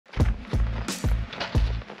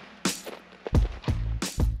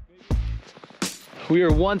We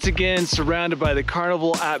are once again surrounded by the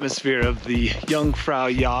carnival atmosphere of the Jungfrau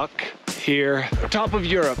Yacht here. Top of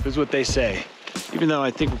Europe is what they say, even though I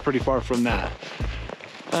think we're pretty far from that.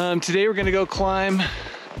 Today we're gonna go climb,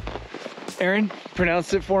 Aaron,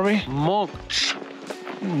 pronounce it for me. Mönch.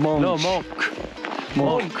 Mönch. No, Munk.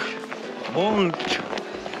 Munk. Mönch.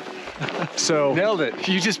 So Nailed it.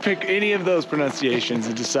 you just pick any of those pronunciations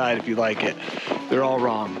and decide if you like it. They're all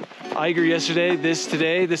wrong. Eiger yesterday,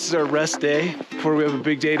 today. This is our rest day before we have a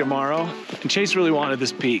big day tomorrow. And Chase really wanted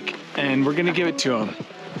this peak, and we're gonna give it to him.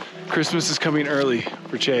 Christmas is coming early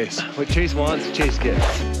for Chase. What Chase wants, Chase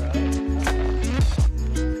gets.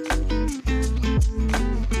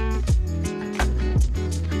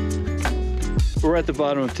 We're at the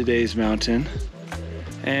bottom of today's mountain,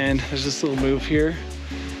 and there's this little move here.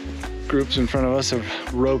 Groups in front of us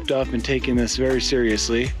have roped up and taken this very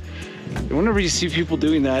seriously. And whenever you see people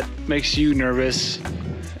doing that, it makes you nervous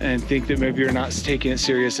and think that maybe you're not taking it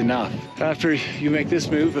serious enough. After you make this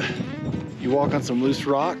move, you walk on some loose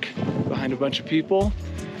rock behind a bunch of people.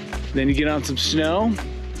 Then you get on some snow,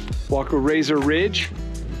 walk a razor ridge,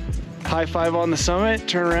 high five on the summit,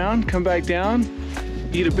 turn around, come back down,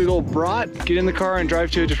 eat a big old brat, get in the car and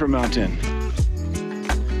drive to a different mountain.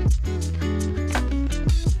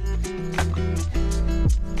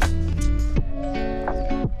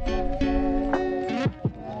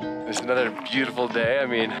 It's another beautiful day. I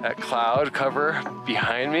mean, that cloud cover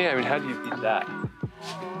behind me, I mean, how do you beat that?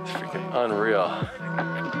 It's freaking unreal.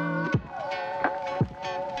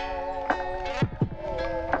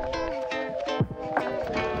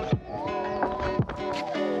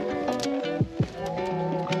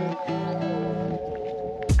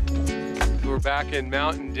 We're back in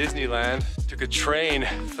Mountain Disneyland. Took a train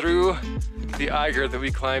through the Eiger that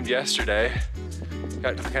we climbed yesterday.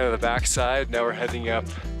 Got to kind of the backside. Now we're heading up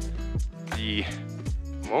the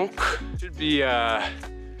Munk. Should be a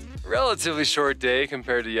relatively short day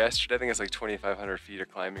compared to yesterday. I think it's like 2,500 feet of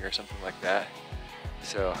climbing or something like that.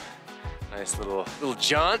 So nice little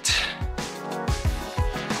jaunt.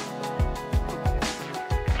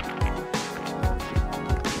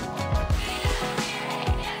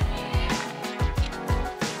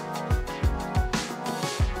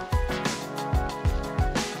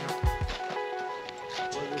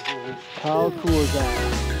 How cool is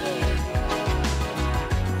that?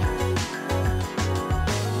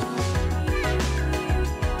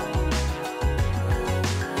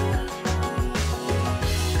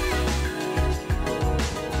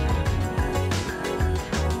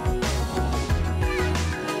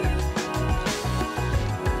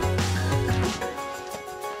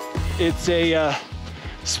 It's a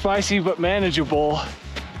spicy but manageable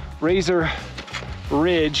razor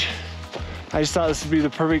ridge. I just thought this would be the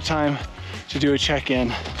perfect time to do a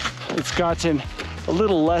check-in. It's gotten a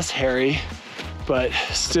little less hairy, but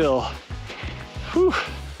still, whew,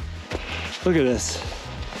 look at this.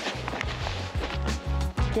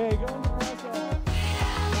 Okay, go in the process.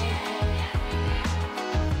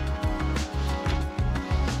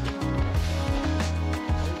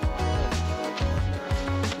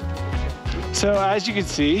 So as you can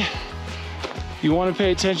see, you want to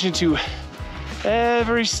pay attention to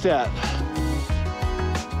every step.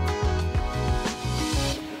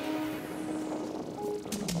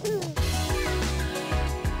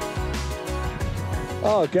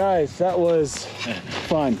 Oh guys, that was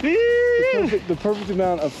fun. The perfect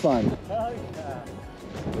amount of fun. Hell yeah.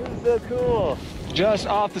 This is so cool. Just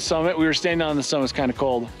off the summit, we were standing on the summit, it's kind of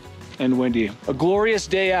cold and windy. A glorious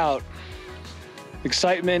day out.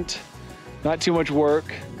 Excitement, not too much work.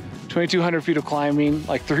 2,200 feet of climbing,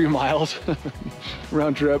 like 3 miles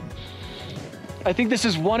round trip. I think this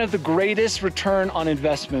is one of the greatest return on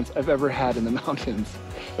investments I've ever had in the mountains.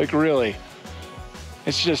 Like really,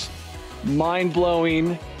 it's just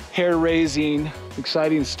mind-blowing, hair-raising,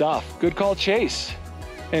 exciting stuff. Good call, Chase.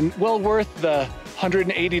 And well worth the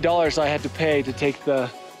 $180 I had to pay to take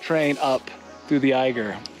the train up through the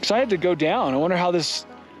Eiger. Because I had to go down. I wonder how this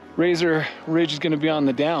razor ridge is gonna be on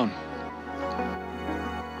the down.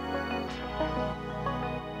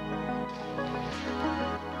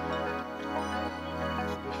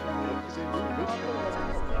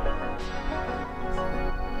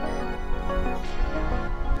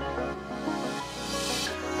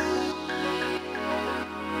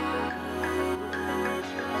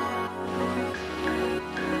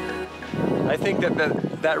 I think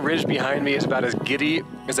that ridge behind me is about as giddy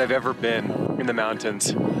as I've ever been in the mountains.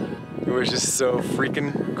 It was just so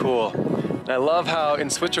freaking cool. And I love how in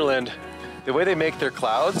Switzerland, the way they make their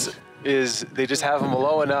clouds is they just have them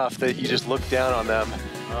low enough that you just look down on them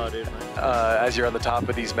as you're on the top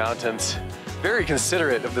of these mountains. very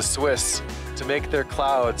considerate of the Swiss to make their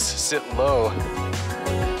clouds sit low.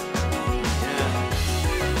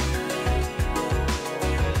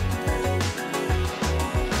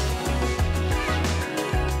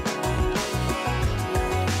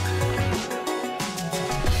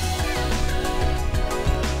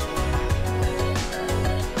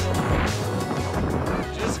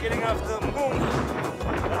 Just getting off the Munk.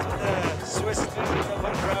 That's what the Swiss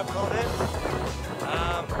Munk crab called it.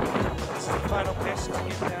 This is the final pitch to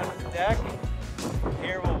get down to the deck.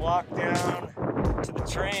 Here we'll walk down to the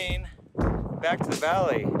train, back to the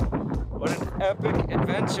valley. What an epic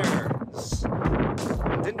adventure.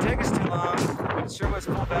 It didn't take us too long, but it sure was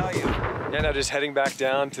full value. Yeah, now just heading back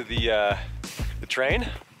down to the train.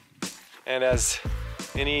 And as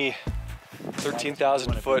any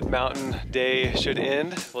 13,000 foot mountain day should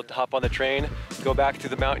end, we'll hop on the train, go back to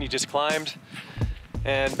the mountain you just climbed,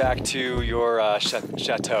 and back to your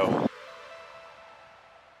chateau.